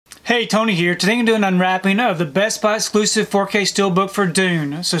Hey, Tony here. Today I'm doing an unwrapping of the Best Buy exclusive 4K Steelbook for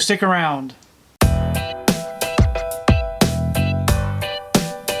Dune, so stick around.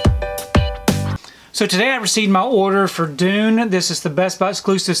 So today I received my order for Dune. This is the Best Buy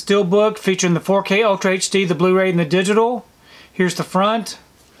exclusive Steelbook featuring the 4K Ultra HD, the Blu-ray, and the digital. Here's the front,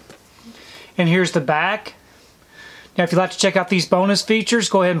 and here's the back. Now if you'd like to check out these bonus features,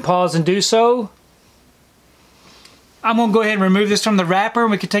 go ahead and pause and do so. I'm going to go ahead and remove this from the wrapper and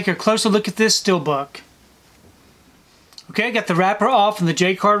we can take a closer look at this Steelbook. Okay, I got the wrapper off and the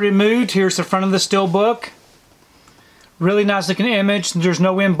J card removed. Here's the front of the Steelbook. Really nice looking image. There's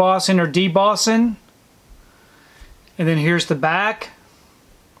no embossing or debossing. And then here's the back.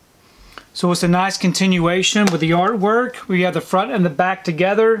 So it's a nice continuation with the artwork. We have the front and the back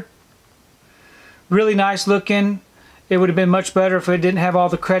together. Really nice looking. It would have been much better if it didn't have all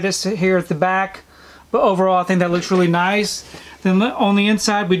the credits here at the back. But overall, I think that looks really nice. Then on the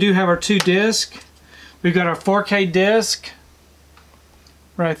inside, we do have our two discs. We've got our 4K disc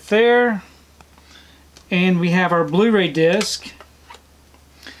right there. And we have our Blu-ray disc.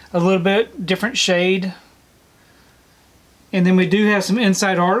 A little bit different shade. And then we do have some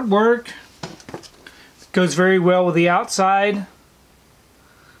inside artwork. Goes very well with the outside.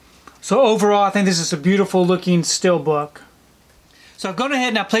 So overall, I think this is a beautiful looking Steelbook. So I've gone ahead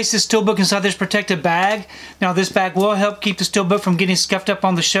and I placed this Steelbook inside this protective bag. Now this bag will help keep the Steelbook from getting scuffed up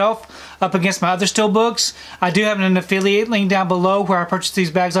on the shelf up against my other Steelbooks. I do have an affiliate link down below where I purchased these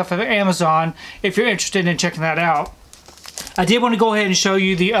bags off of Amazon if you're interested in checking that out. I did want to go ahead and show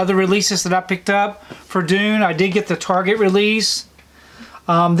you the other releases that I picked up for Dune. I did get the Target release.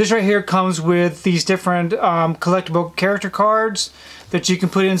 This right here comes with these different collectible character cards that you can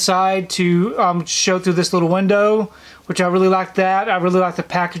put inside to show through this little window, which I really like that. I really like the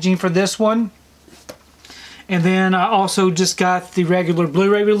packaging for this one. And then I also just got the regular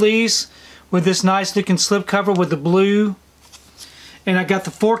Blu-ray release with this nice looking slipcover with the blue. And I got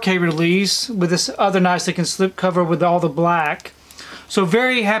the 4K release with this other nice looking slipcover with all the black. So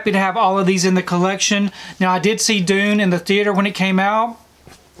very happy to have all of these in the collection. Now I did see Dune in the theater when it came out.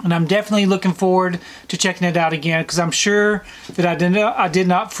 And I'm definitely looking forward to checking it out again because I'm sure that I did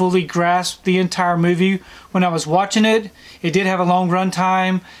not fully grasp the entire movie when I was watching it. It did have a long run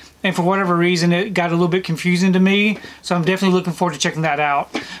time, and for whatever reason it got a little bit confusing to me, so I'm definitely looking forward to checking that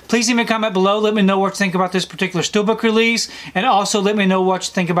out. Please leave me a comment below. Let me know what you think about this particular Steelbook release, and also let me know what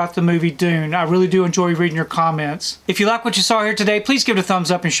you think about the movie Dune. I really do enjoy reading your comments. If you like what you saw here today, please give it a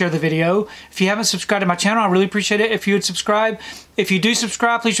thumbs up and share the video. If you haven't subscribed to my channel, I really appreciate it if you would subscribe. If you do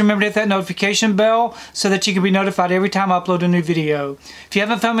subscribe, please remember to hit that notification bell so that you can be notified every time I upload a new video. If you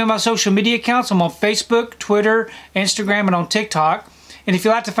haven't found me on my social media accounts, I'm on Facebook, Twitter, Instagram, and on TikTok. And if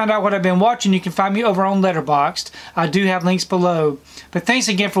you'd like to find out what I've been watching, you can find me over on Letterboxd. I do have links below. But thanks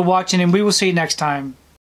again for watching, and we will see you next time.